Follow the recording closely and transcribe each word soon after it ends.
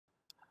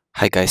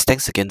Hi guys,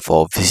 thanks again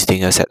for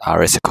visiting us at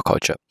RS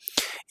Aquaculture.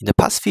 In the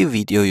past few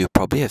videos, you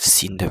probably have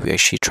seen that we're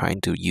actually trying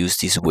to use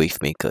this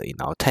Wavemaker in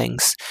our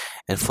tanks.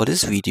 And for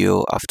this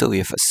video, after we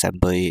have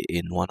assembled it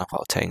in one of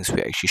our tanks,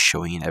 we're actually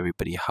showing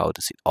everybody how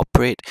does it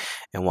operate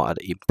and what are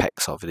the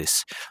impacts of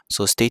this.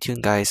 So stay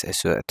tuned guys,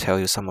 as we'll tell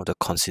you some of the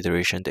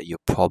consideration that you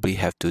probably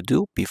have to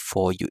do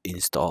before you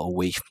install a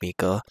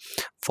Wavemaker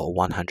for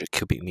 100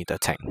 cubic meter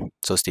tank.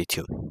 So stay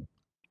tuned.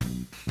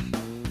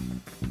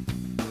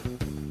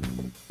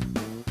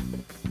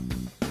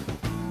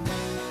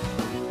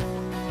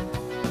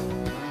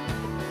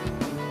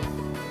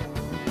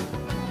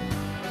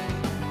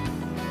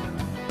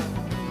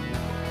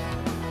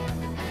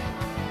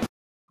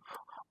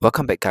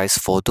 Welcome back guys.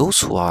 For those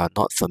who are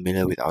not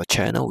familiar with our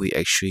channel, we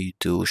actually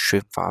do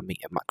shrimp farming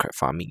and mud crab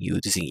farming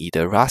using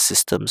either RAS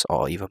systems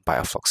or even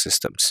biofloc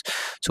systems.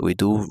 So we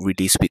do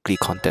release weekly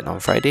content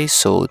on Fridays,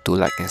 so do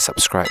like and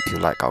subscribe if you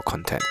like our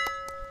content.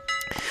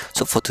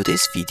 So for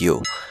today's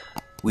video,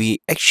 we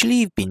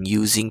actually been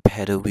using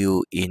paddle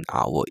wheel in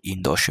our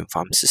indoor shrimp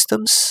farm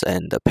systems,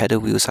 and the paddle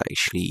wheels are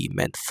actually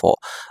meant for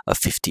a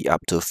 50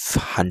 up to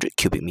 100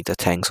 cubic meter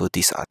tank. So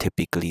these are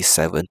typically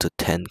 7 to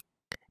 10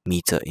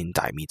 meter in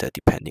diameter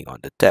depending on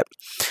the depth.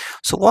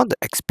 So one of the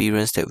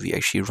experience that we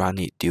actually run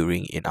it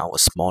during in our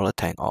smaller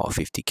tank or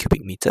 50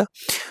 cubic meter,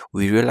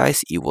 we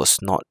realized it was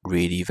not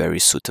really very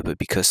suitable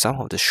because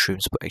some of the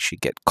shrimps will actually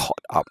get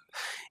caught up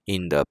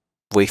in the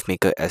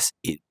Wavemaker as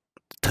it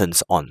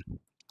turns on.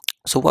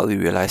 So what we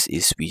realized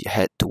is we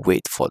had to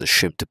wait for the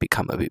shrimp to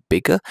become a bit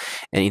bigger,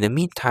 and in the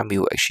meantime we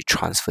will actually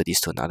transfer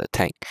this to another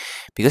tank,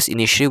 because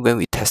initially when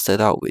we tested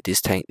out with this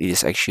tank, it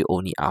is actually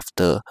only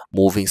after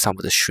moving some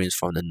of the shrimps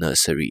from the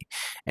nursery,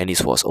 and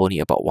it was only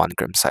about 1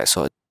 gram size,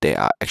 so they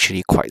are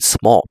actually quite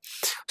small.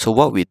 So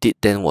what we did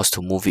then was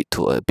to move it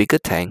to a bigger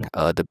tank.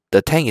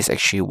 The tank is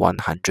actually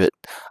 100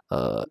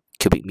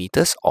 cubic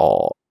meters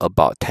or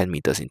about 10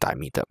 meters in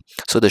diameter.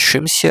 So the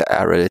shrimps here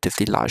are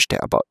relatively large. They're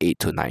about 8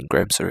 to 9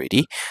 grams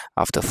already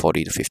after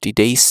 40 to 50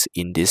 days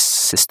in these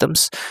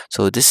systems.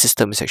 So this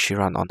system is actually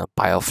run on a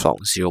biofloc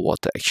zero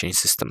water exchange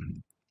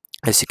system.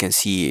 As you can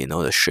see,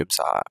 the shrimps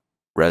are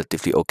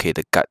relatively okay.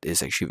 The gut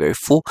is actually very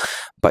full,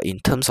 but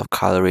in terms of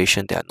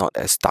coloration, they are not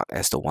as dark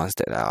as the ones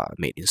that are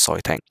made in soy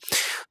tank.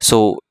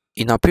 So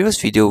in our previous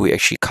video, we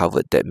actually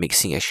covered that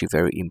mixing is actually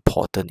very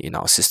important in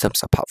our systems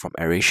apart from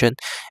aeration,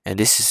 and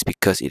this is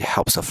because it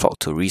helps the floc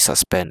to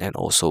resuspend and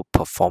also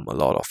perform a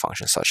lot of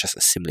functions such as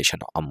assimilation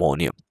of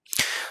ammonium.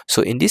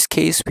 So in this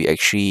case, we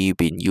actually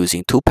been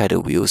using 2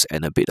 paddle wheels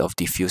and a bit of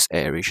diffuse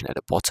aeration at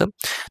the bottom.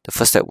 The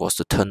first step was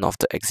to turn off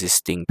the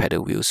existing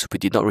paddle wheels. We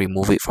did not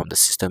remove it from the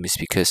system is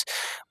because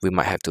we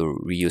might have to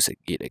reuse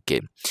it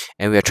again.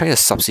 And we are trying to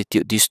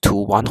substitute these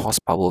two 1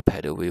 horsepower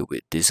paddle wheel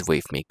with this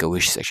Wavemaker,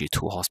 which is actually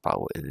 2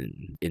 horsepower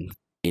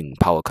in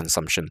power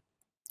consumption.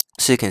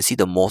 So you can see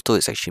the motor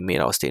is actually made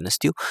out of stainless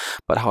steel,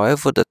 but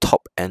however the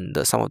top and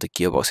some of the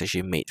gearbox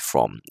actually made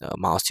from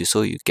mild steel,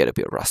 so you get a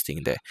bit of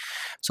rusting there.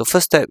 So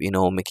first step,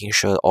 making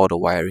sure all the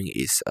wiring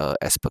is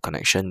as per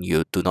connection.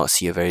 You do not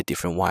see a very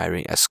different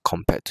wiring as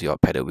compared to your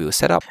paddle wheel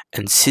setup.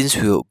 And since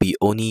we will be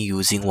only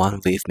using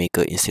 1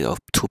 Wavemaker instead of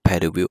 2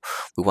 paddle wheel,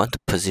 we want to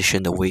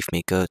position the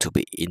Wavemaker to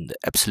be in the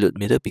absolute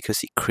middle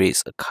because it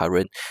creates a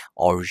current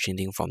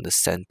originating from the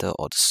center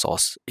or the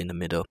source in the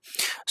middle.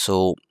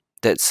 So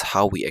that's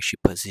how we actually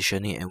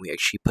position it, and we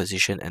actually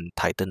position and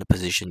tighten the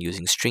position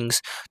using strings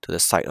to the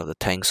side of the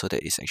tank so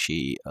that it's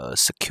actually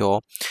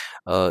secure.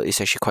 It's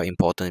actually quite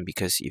important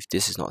because if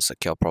this is not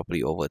secure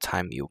properly, over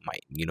time you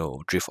might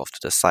drift off to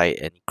the side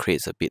and it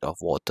creates a bit of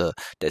water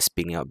that's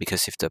spilling out,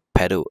 because if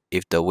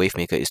the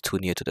Wavemaker is too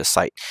near to the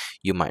side,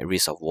 you might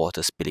risk of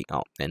water spilling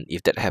out, and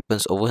if that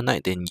happens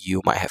overnight, then you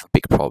might have a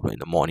big problem in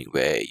the morning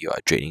where you are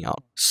draining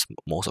out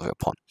most of your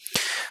pond.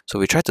 So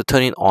we try to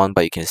turn it on,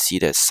 but you can see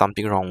there's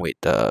something wrong with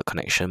the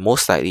connection.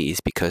 Most likely is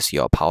because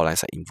your power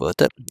lines are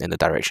inverted and the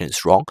direction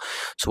is wrong.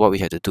 So what we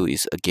have to do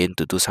is again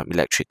to do some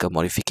electrical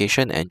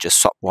modification and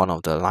just swap one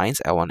of the lines,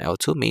 L1,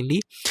 L2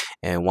 mainly.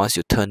 And once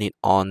you turn it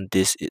on,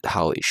 this is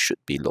how it should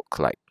be look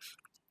like.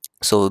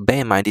 So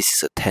bear in mind, this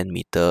is a 10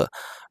 meter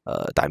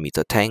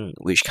diameter tank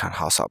which can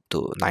house up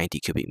to 90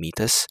 cubic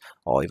meters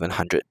or even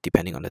 100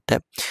 depending on the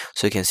depth.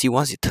 So you can see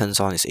once it turns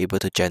on, it's able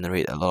to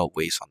generate a lot of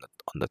waves on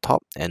the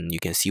top, and you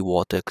can see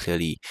water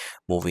clearly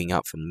moving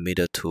up from the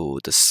middle to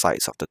the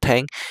sides of the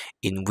tank,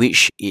 in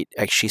which it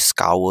actually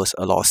scours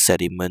a lot of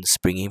sediments,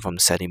 bringing from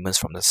sediments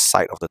from the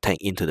side of the tank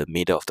into the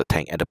middle of the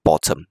tank at the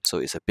bottom. So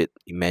it's a bit,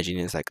 imagine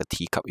it's like a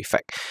teacup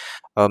effect.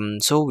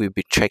 So we'll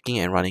be checking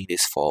and running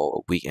this for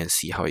a week and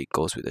see how it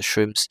goes with the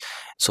shrimps.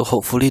 So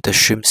hopefully the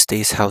shrimp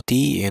stays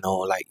healthy,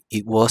 like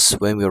it was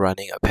when we were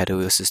running a paddle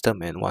wheel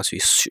system, and once we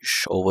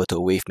switch over to a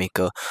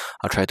Wavemaker,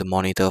 I'll try to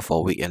monitor for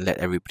a week and let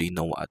everybody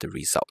know what are the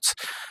results.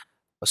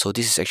 So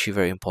this is actually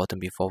very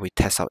important before we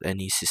test out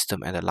any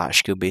system at a large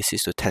scale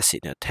basis, to test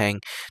it in a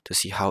tank to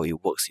see how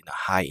it works in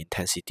a high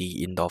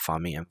intensity indoor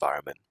farming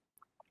environment.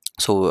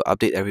 So we'll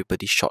update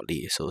everybody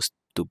shortly, so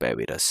do bear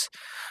with us.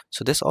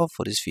 So that's all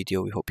for this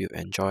video. We hope you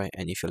enjoy,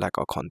 and if you like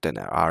our content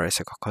at RS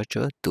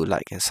Aquaculture, do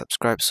like and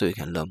subscribe so you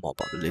can learn more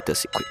about the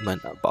latest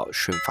equipment about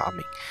shrimp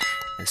farming,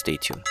 and stay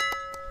tuned.